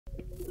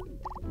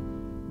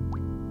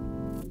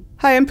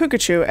Hi, I'm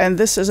Pooka, and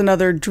this is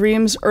another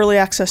Dreams Early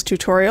Access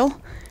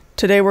tutorial.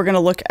 Today we're going to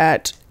look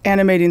at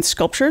animating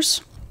sculptures.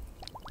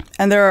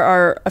 And there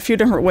are a few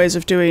different ways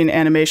of doing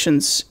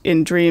animations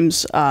in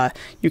Dreams.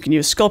 You can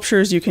use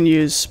sculptures, you can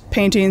use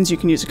paintings, you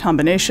can use a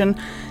combination.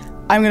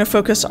 I'm going to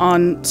focus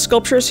on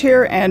sculptures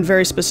here, and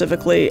very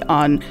specifically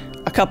on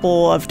a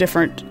couple of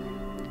different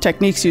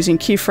techniques using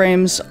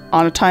keyframes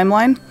on a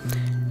timeline.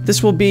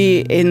 This will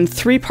be in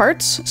 3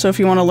 parts, so if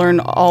you want to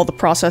learn all the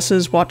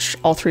processes, watch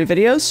all 3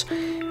 videos.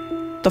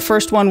 The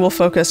first one will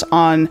focus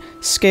on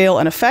scale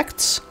and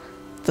effects.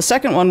 The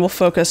second one will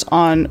focus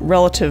on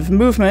relative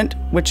movement,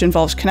 which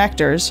involves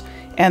connectors.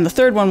 And the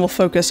third one will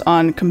focus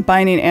on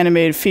combining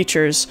animated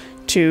features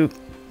to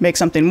make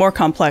something more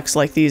complex,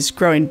 like these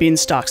growing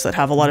beanstalks that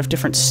have a lot of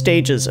different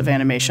stages of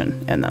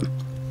animation in them.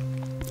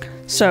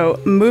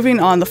 So moving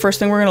on, the first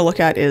thing we're going to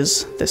look at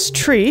is this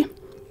tree.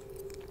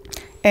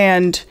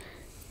 And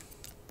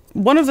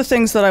one of the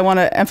things that I want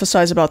to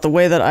emphasize about the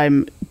way that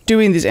I'm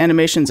doing these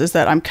animations is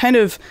that I'm kind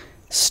of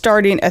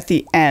starting at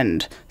the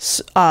end,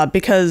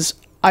 because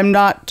I'm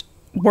not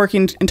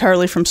working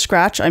entirely from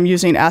scratch. I'm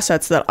using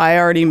assets that I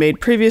already made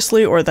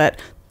previously or that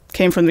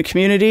came from the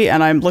community,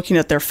 and I'm looking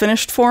at their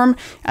finished form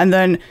and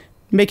then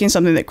making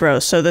something that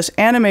grows. So this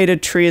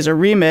animated tree is a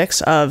remix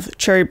of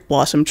Cherry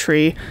Blossom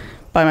Tree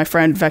by my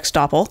friend Vex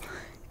Doppel.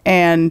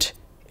 And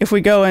if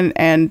we go in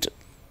and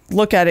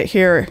look at it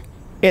here,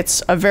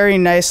 it's a very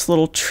nice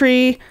little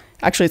tree.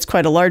 Actually, it's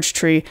quite a large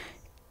tree.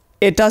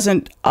 It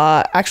doesn't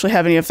actually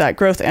have any of that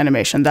growth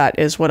animation. That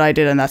is what I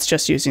did, and that's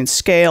just using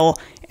scale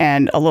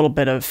and a little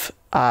bit of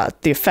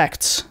the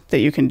effects that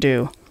you can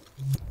do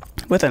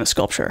within a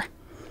sculpture.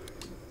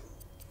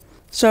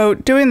 So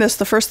doing this,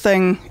 the first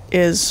thing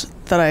is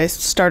that I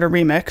start a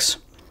remix.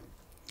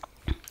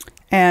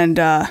 And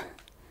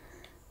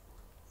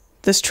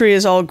this tree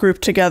is all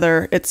grouped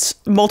together. It's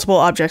multiple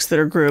objects that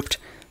are grouped.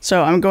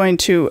 So I'm going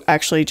to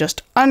actually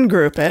just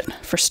ungroup it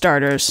for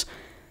starters,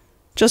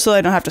 just so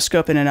I don't have to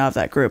scope in and out of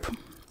that group.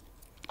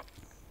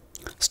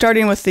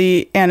 Starting with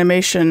the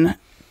animation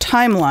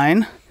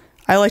timeline,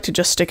 I like to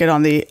just stick it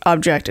on the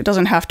object. It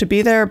doesn't have to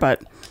be there,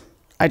 but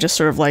I just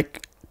sort of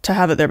like to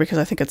have it there because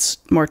I think it's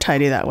more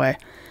tidy that way.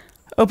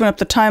 Open up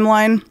the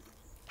timeline,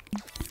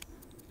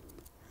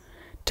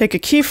 take a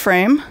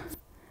keyframe,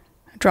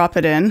 drop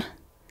it in,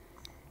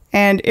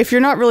 and if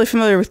you're not really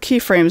familiar with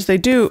keyframes, they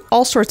do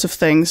all sorts of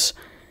things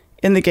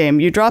in the game.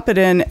 You drop it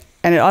in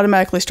and it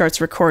automatically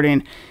starts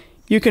recording.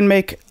 You can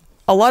make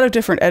a lot of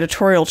different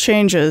editorial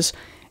changes,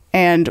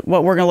 and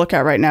what we're going to look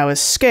at right now is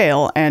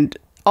scale, and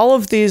all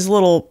of these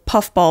little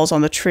puffballs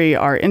on the tree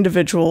are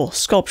individual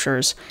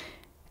sculptures.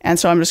 And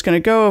so I'm just going to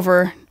go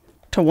over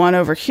to one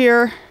over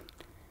here,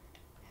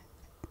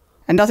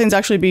 and nothing's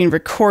actually being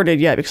recorded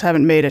yet because I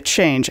haven't made a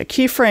change. A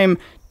keyframe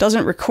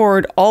doesn't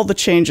record all the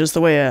changes the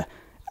way a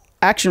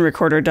action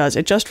recorder does.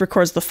 It just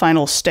records the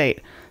final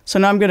state. So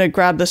now I'm going to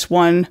grab this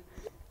one,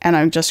 and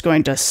I'm just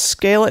going to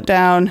scale it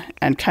down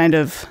and kind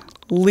of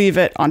leave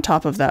it on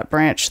top of that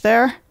branch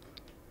there.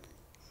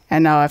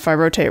 And now if I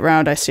rotate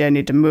around, I see I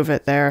need to move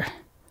it there.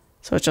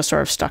 So it's just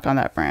sort of stuck on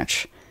that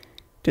branch.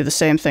 Do the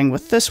same thing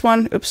with this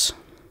one. Oops.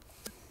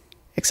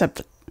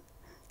 Except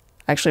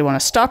I actually want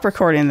to stop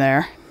recording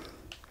there.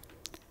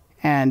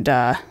 And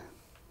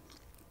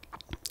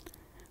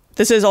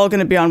this is all going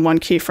to be on one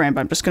keyframe,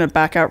 but I'm just going to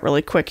back out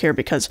really quick here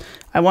because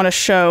I want to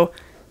show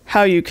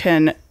how you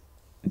can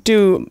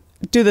do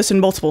this in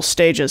multiple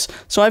stages.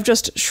 So I've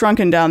just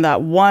shrunken down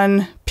that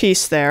one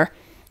piece there,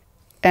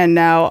 and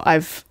now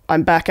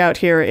I'm back out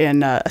here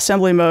in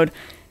assembly mode.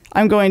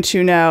 I'm going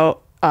to now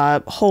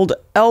hold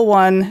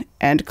L1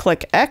 and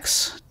click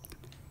X.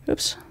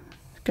 Oops,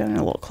 getting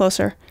a little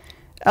closer.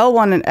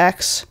 L1 and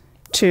X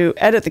to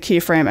edit the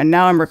keyframe, and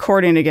now I'm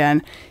recording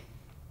again.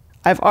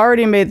 I've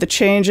already made the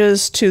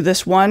changes to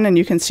this one, and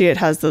you can see it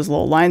has those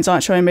little lines on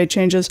it showing I made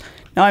changes.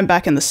 Now I'm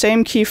back in the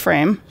same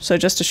keyframe, so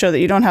just to show that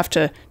you don't have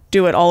to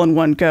do it all in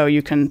one go.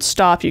 You can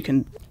stop, you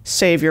can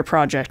save your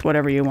project,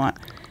 whatever you want.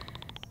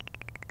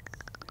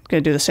 I'm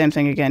going to do the same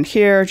thing again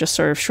here, just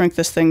sort of shrink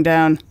this thing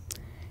down.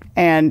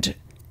 And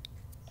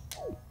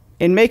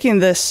in making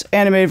this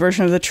animated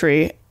version of the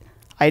tree,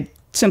 I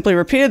simply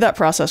repeated that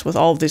process with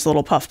all of these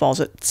little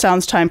puffballs. It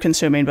sounds time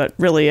consuming, but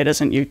really it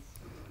isn't. You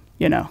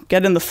know,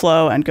 get in the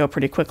flow and go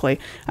pretty quickly.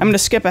 I'm going to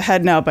skip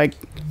ahead now by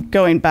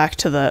going back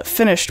to the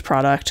finished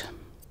product.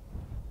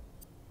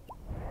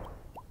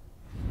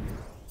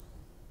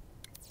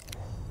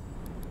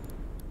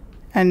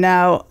 And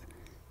now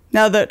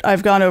that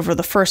I've gone over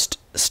the first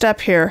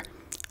step here,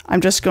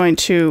 I'm just going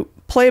to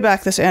play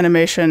back this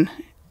animation,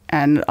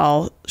 and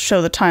I'll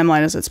show the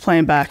timeline as it's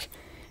playing back.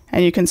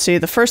 And you can see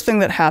the first thing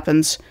that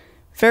happens,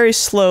 very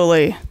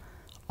slowly,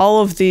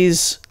 all of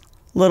these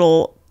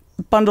little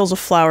bundles of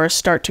flowers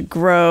start to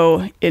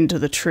grow into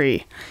the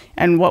tree.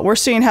 And what we're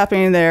seeing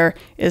happening there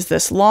is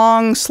this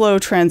long, slow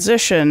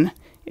transition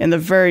in the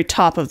very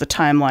top of the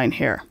timeline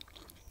here.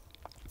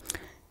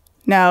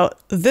 Now,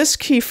 this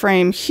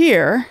keyframe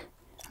here,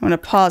 I'm going to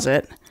pause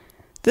it.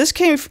 This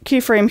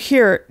keyframe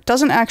here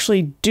doesn't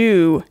actually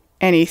do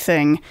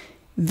anything.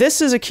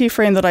 This is a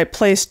keyframe that I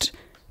placed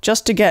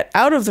just to get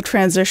out of the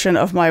transition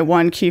of my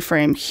one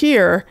keyframe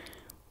here,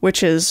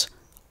 which is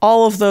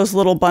all of those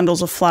little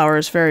bundles of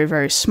flowers, very,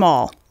 very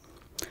small.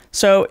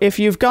 So if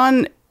you've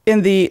gone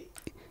in the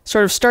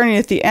sort of starting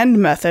at the end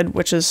method,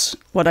 which is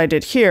what I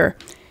did here,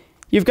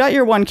 you've got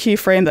your one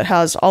keyframe that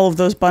has all of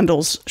those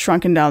bundles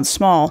shrunken down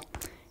small.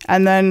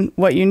 And then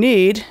what you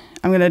need,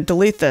 I'm going to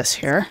delete this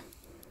here,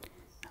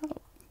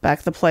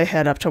 back the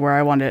playhead up to where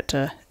I want it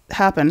to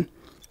happen.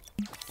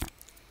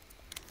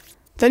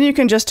 Then you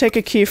can just take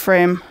a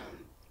keyframe,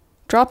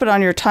 drop it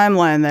on your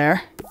timeline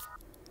there,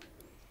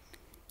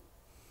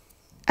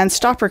 and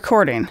stop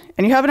recording.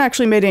 And you haven't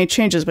actually made any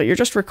changes, but you're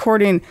just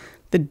recording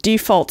the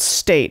default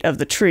state of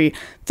the tree.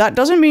 That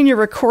doesn't mean you're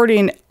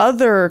recording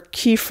other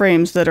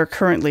keyframes that are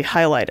currently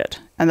highlighted.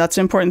 And that's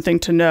an important thing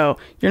to know.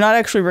 You're not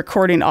actually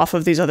recording off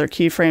of these other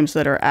keyframes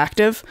that are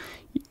active.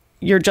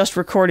 You're just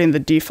recording the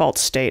default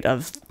state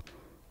of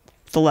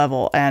the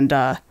level and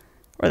or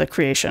the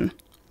creation.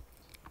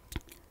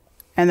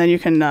 And then you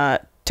can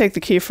take the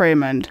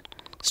keyframe and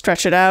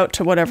stretch it out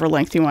to whatever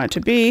length you want it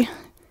to be.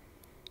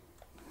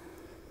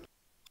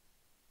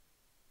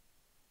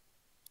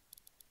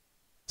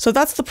 So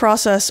that's the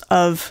process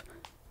of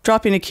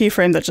dropping a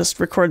keyframe that just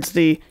records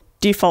the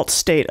default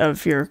state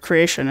of your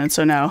creation. And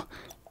so now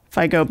if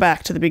I go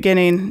back to the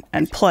beginning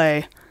and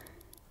play,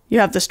 you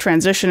have this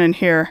transition in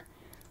here.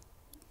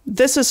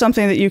 This is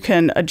something that you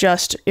can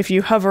adjust if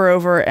you hover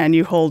over and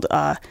you hold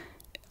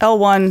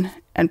L1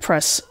 and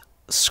press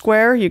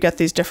square. You get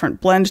these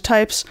different blend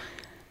types.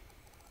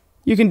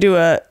 You can do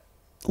a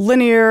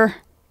linear,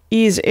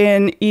 ease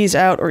in, ease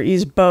out, or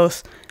ease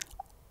both.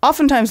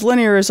 Oftentimes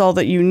linear is all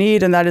that you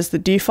need, and that is the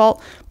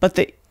default, but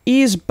the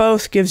ease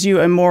both gives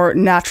you a more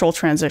natural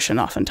transition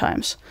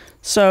oftentimes.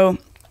 So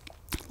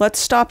let's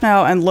stop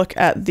now and look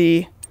at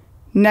the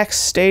next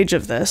stage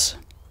of this,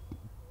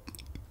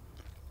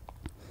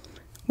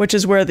 which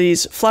is where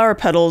these flower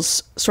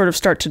petals sort of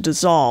start to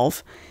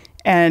dissolve.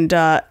 And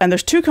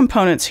there's two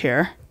components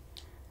here.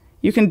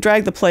 You can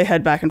drag the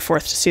playhead back and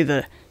forth to see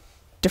the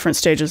different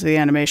stages of the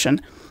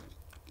animation.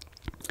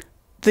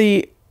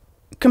 The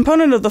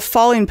component of the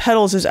falling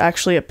petals is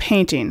actually a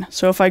painting.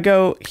 So if I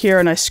go here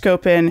and I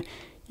scope in,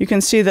 you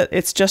can see that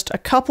it's just a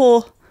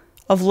couple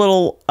of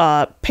little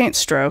paint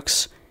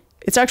strokes.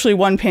 It's actually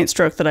one paint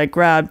stroke that I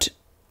grabbed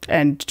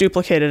and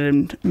duplicated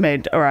and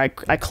made, or I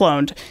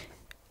cloned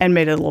and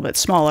made it a little bit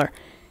smaller.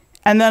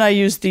 And then I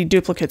used the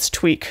duplicates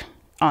tweak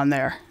on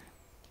there.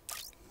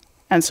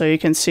 And so you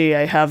can see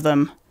I have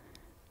them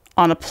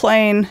on a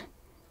plane,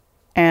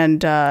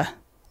 and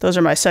those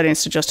are my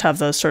settings to just have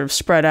those sort of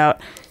spread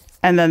out.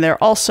 And then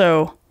they're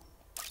also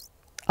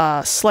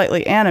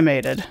slightly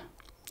animated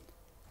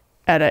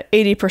at a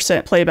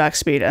 80% playback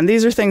speed. And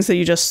these are things that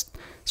you just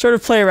sort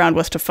of play around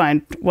with to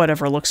find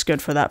whatever looks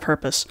good for that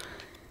purpose.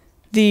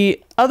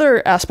 The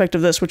other aspect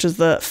of this, which is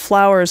the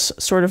flowers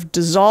sort of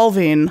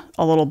dissolving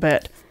a little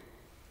bit,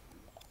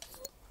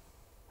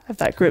 I have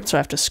that grouped, so I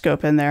have to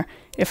scope in there.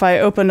 If I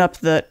open up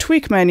the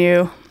tweak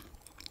menu,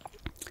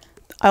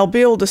 I'll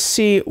be able to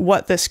see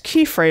what this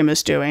keyframe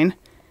is doing.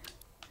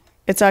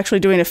 It's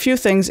actually doing a few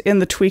things in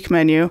the tweak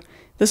menu.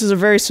 This is a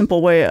very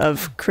simple way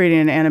of creating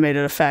an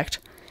animated effect.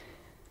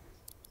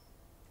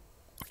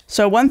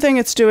 So one thing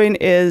it's doing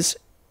is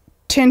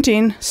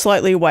tinting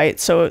slightly white,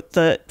 so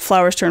the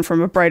flowers turn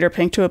from a brighter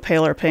pink to a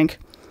paler pink,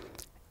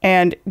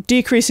 and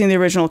decreasing the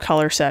original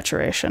color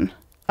saturation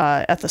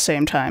at the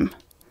same time.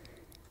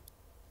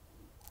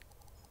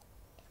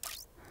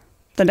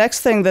 The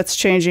next thing that's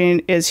changing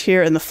is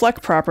here in the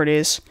Fleck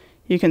Properties.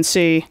 You can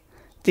see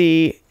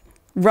the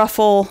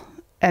ruffle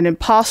and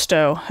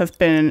impasto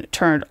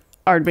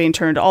are being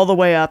turned all the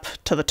way up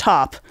to the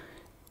top,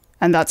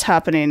 and that's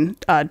happening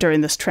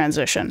during this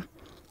transition.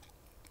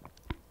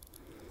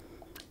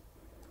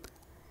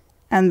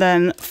 And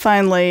then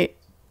finally,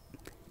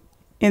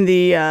 in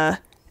the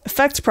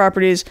effects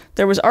properties,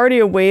 there was already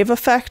a wave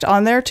effect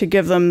on there to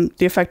give them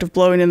the effect of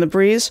blowing in the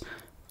breeze,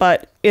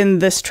 but in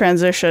this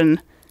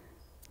transition,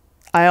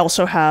 I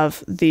also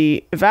have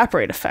the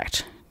evaporate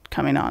effect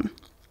coming on.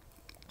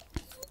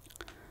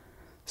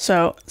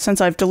 So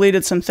since I've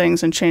deleted some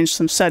things and changed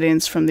some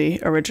settings from the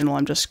original,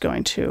 I'm just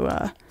going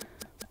to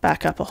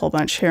back up a whole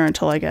bunch here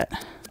until I get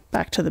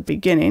back to the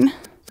beginning.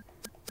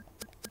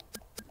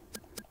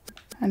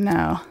 And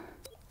now,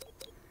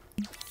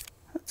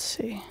 let's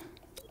see.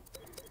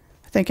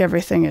 I think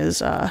everything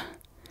is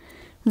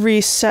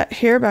reset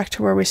here back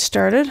to where we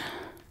started.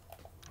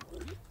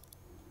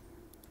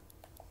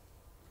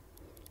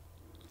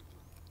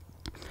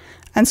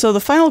 And so the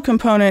final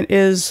component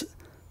is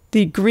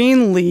the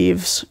green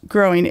leaves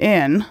growing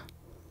in.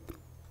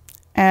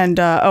 And,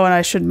 oh, and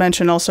I should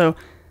mention also,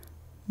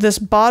 this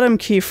bottom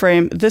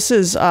keyframe,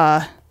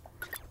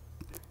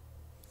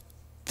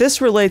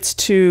 this relates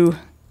to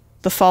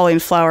the falling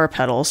flower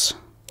petals.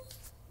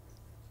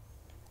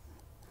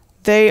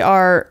 They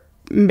are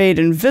made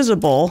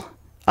invisible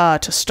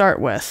to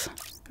start with.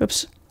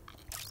 Oops.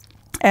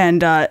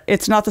 And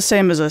it's not the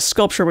same as a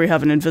sculpture where you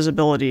have an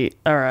invisibility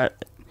or a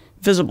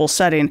visible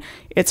setting.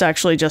 It's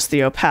actually just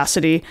the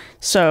opacity.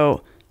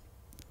 So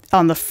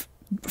on the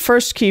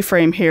first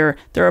keyframe here,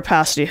 their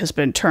opacity has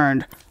been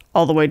turned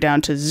all the way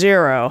down to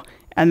 0,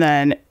 and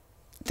then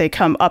they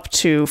come up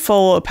to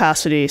full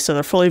opacity, so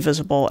they're fully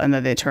visible, and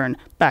then they turn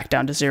back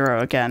down to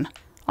 0 again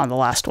on the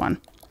last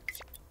one.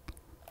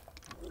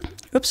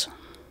 Oops.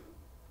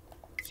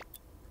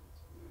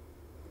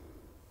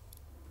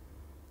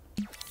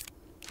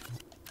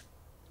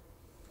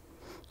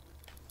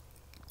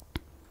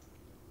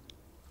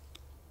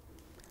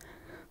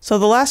 So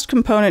the last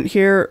component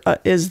here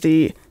is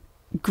the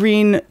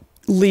green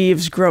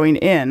leaves growing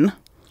in.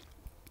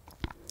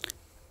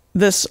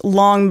 This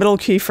long middle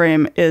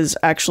keyframe is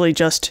actually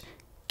just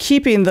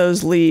keeping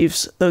those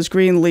leaves, those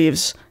green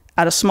leaves,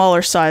 at a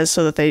smaller size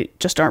so that they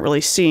just aren't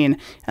really seen.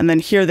 And then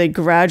here they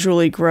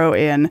gradually grow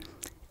in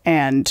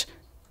and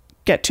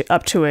get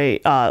up to a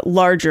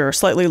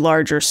slightly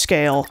larger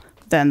scale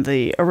than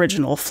the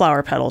original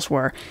flower petals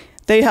were.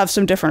 They have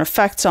some different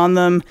effects on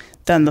them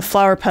than the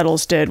flower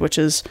petals did, which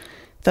is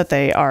that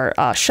they are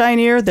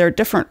shinier, they're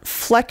different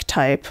Fleck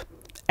type,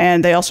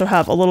 and they also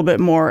have a little bit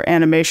more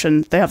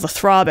animation. They have the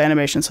throb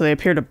animation, so they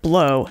appear to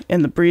blow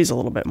in the breeze a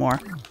little bit more.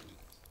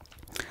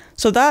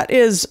 So that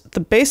is the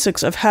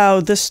basics of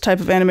how this type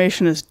of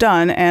animation is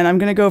done, and I'm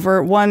going to go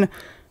over one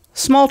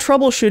small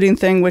troubleshooting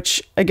thing,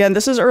 which, again,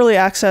 this is early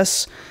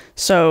access,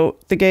 so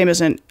the game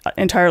isn't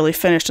entirely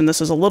finished, and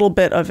this is a little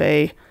bit of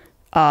a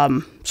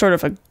sort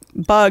of a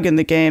bug in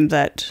the game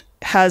that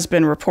has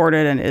been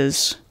reported and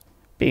is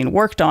being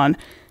worked on.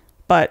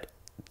 But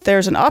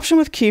there's an option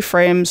with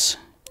keyframes,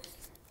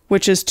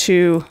 which is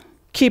to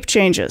keep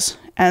changes.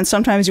 And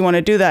sometimes you want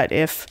to do that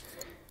if,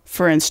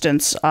 for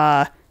instance,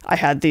 I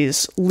had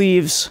these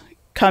leaves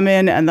come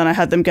in and then I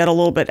had them get a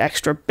little bit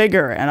extra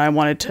bigger and I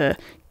wanted to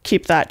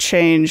keep that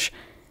change.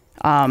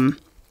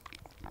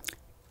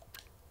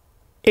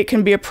 It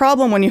can be a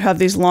problem when you have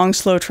these long,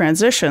 slow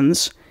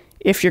transitions.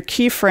 If your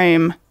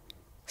keyframe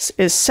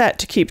is set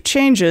to keep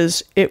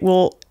changes, it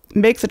will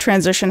make the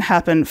transition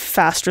happen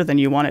faster than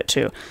you want it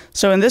to.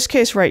 So in this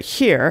case right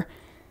here,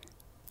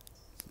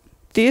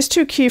 these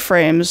two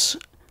keyframes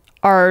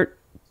are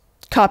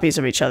copies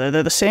of each other.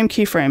 They're the same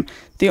keyframe.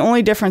 The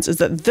only difference is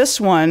that this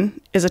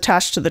one is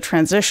attached to the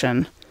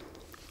transition,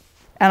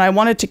 and I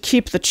wanted to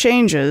keep the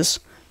changes,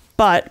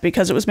 but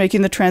because it was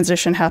making the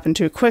transition happen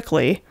too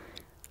quickly,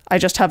 I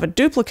just have a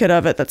duplicate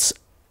of it that's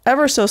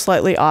ever so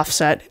slightly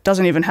offset. It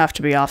doesn't even have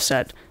to be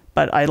offset,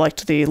 but I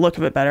liked the look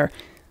of it better.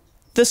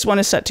 This one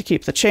is set to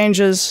keep the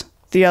changes.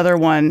 The other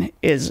one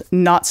is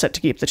not set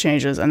to keep the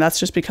changes, and that's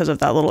just because of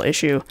that little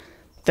issue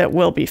that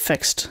will be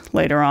fixed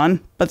later on,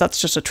 but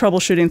that's just a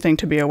troubleshooting thing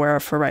to be aware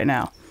of for right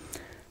now.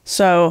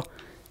 So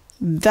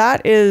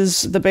that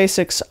is the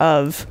basics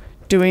of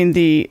doing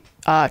the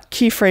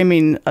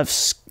keyframing of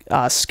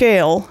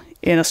scale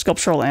in a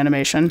sculptural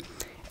animation,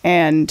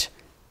 and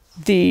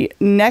the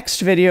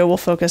next video will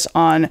focus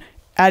on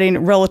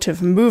adding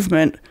relative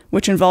movement,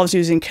 which involves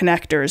using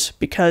connectors,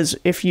 because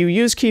if you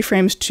use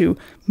keyframes to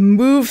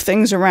move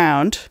things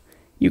around,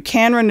 you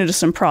can run into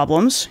some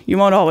problems. You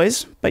won't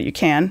always, but you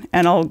can,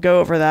 and I'll go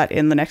over that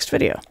in the next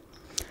video.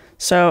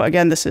 So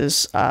again, this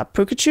is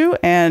Pooka,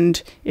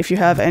 and if you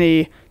have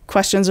any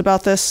questions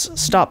about this,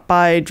 stop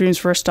by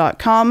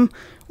dreamsverse.com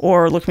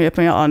or look me up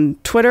on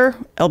Twitter,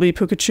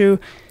 lbpooka.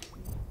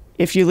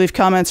 If you leave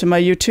comments in my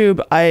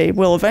YouTube, I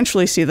will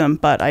eventually see them,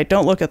 but I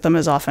don't look at them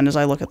as often as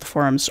I look at the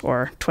forums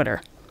or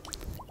Twitter.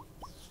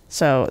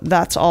 So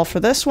that's all for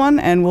this one,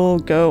 and we'll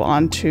go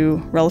on to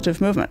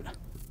relative movement.